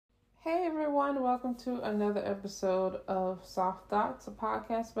everyone. Welcome to another episode of Soft Thoughts, a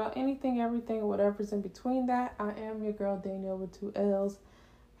podcast about anything, everything, whatever's in between that. I am your girl, Danielle, with two L's.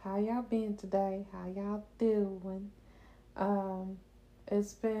 How y'all been today? How y'all doing?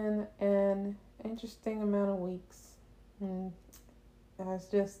 It's been an interesting amount of weeks. And it's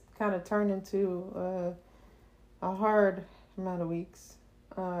just kind of turned into a hard amount of weeks.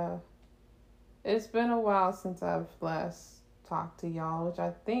 It's been a while since I've last talked to y'all, which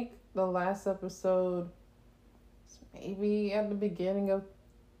I think the last episode was maybe at the beginning of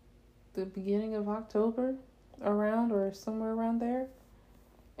October, around or somewhere around there.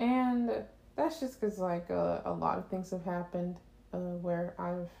 And that's just because a lot of things have happened where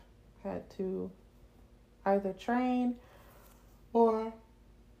I've had to either train or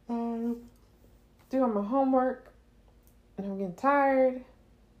doing my homework, and I'm getting tired,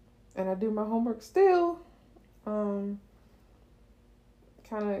 and I do my homework still.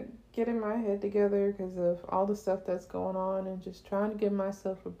 Kind of getting my head together because of all the stuff that's going on and just trying to give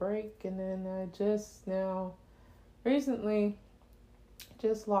myself a break. And then I just now recently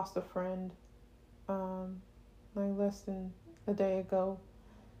just lost a friend less than a day ago.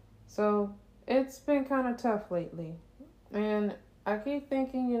 So it's been kind of tough lately. And I keep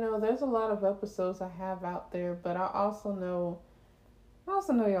thinking, there's a lot of episodes I have out there, but I also know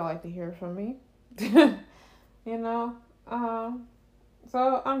y'all like to hear from me.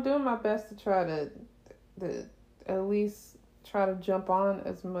 So I'm doing my best to try to at least try to jump on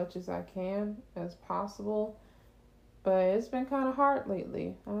as much as I can as possible. But it's been kind of hard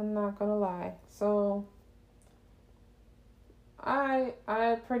lately. I'm not gonna lie. So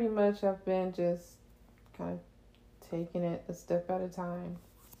I pretty much have been just kind of taking it a step at a time.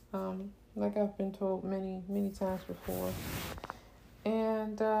 Like I've been told many times before.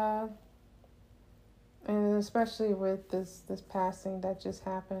 And especially with this passing that just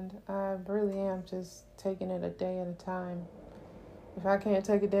happened, I really am just taking it a day at a time. If I can't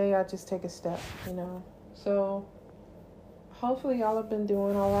take a day, I just take a step, So hopefully y'all have been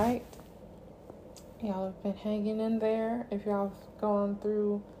doing all right. Y'all have been hanging in there. If y'all have gone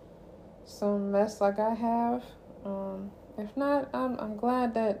through some mess like I have, if not, I'm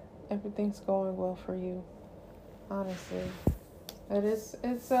glad that everything's going well for you. Honestly, but it's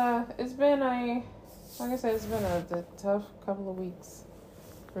been like I said, it's been a tough couple of weeks.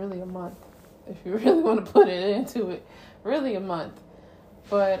 Really a month, if you really want to put it into it. Really a month.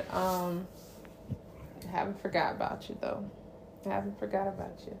 But I haven't forgot about you, though. I haven't forgot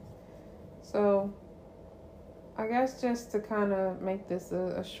about you. So I guess just to kind of make this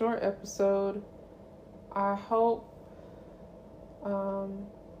a short episode, I hope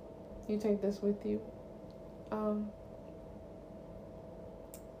you take this with you.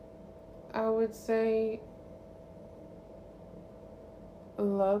 I would say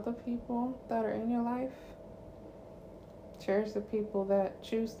love the people that are in your life. Cherish the people that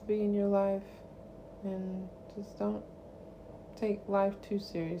choose to be in your life. And just don't take life too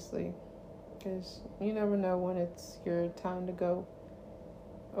seriously. Because you never know when it's your time to go.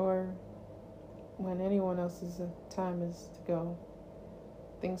 Or when anyone else's time is to go.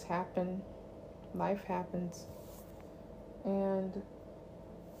 Things happen. Life happens. And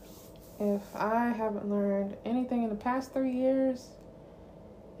if I haven't learned anything in the past 3 years,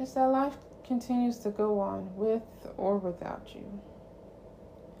 it's that life continues to go on with or without you.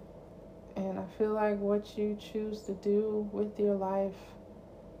 And I feel like what you choose to do with your life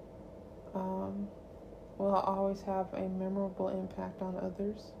will always have a memorable impact on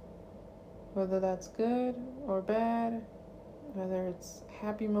others. Whether that's good or bad, whether it's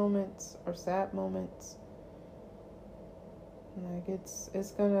happy moments or sad moments. Like it's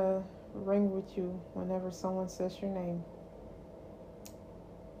gonna ring with you whenever someone says your name.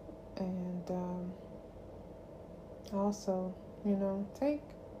 And also, take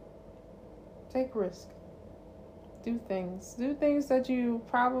risk. Do things that you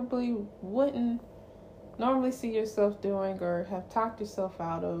probably wouldn't normally see yourself doing or have talked yourself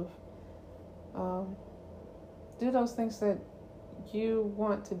out of. Do those things that you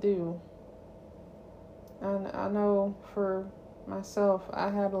want to do. And I know for myself, I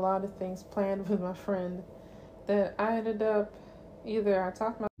had a lot of things planned with my friend that I ended up either I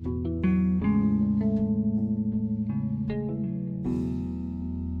talked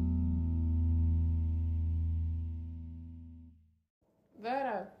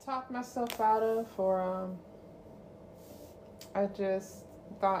myself out of, or I just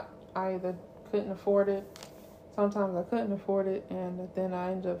thought I either couldn't afford it. Sometimes I couldn't afford it, and then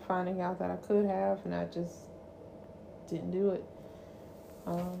I ended up finding out that I could have, and I just didn't do it.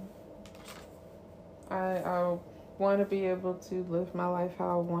 I want to be able to live my life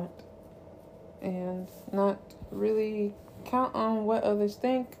how I want, and not really count on what others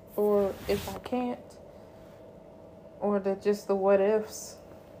think, or if I can't, or just the what ifs.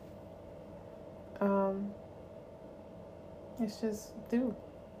 It's just do.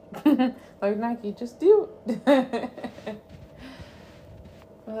 Like Nike, just do.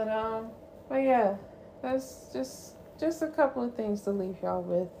 But yeah, that's just a couple of things to leave y'all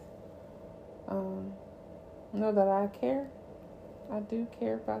with. Know that I care. I do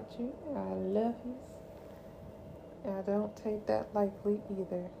care about you. I love you. And I don't take that lightly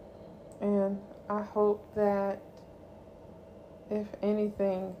either. And I hope that, if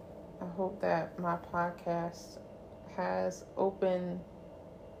anything, I hope that my podcast has opened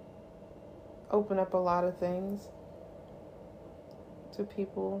up a lot of things to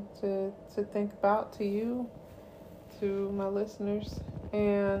people to think about, to you, to my listeners.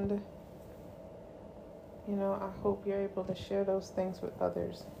 And, I hope you're able to share those things with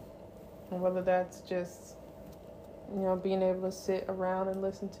others. And whether that's just, being able to sit around and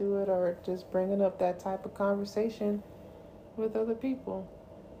listen to it, or just bringing up that type of conversation with other people.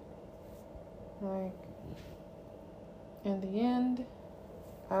 Like, in the end,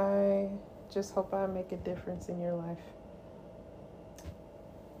 I just hope I make a difference in your life.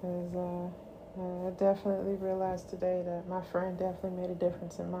 Because I definitely realized today that my friend definitely made a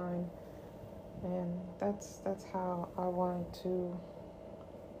difference in mine. And that's how I wanted to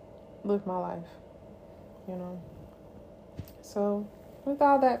live my life, So, with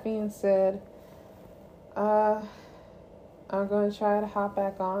all that being said, I'm going to try to hop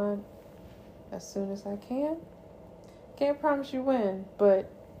back on as soon as I can. Can't promise you when, but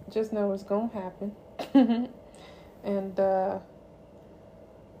just know it's going to happen. And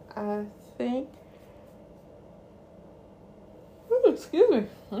I think... Ooh, excuse me.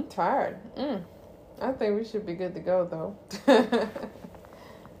 I'm tired. I think we should be good to go, though.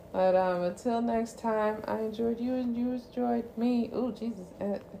 But until next time, I enjoyed you and you enjoyed me. Oh, Jesus.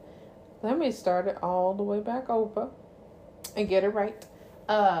 Let me start it all the way back over and get it right.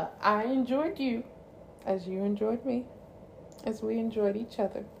 I enjoyed you as you enjoyed me, as we enjoyed each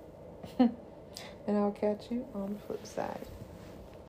other. And I'll catch you on the flip side.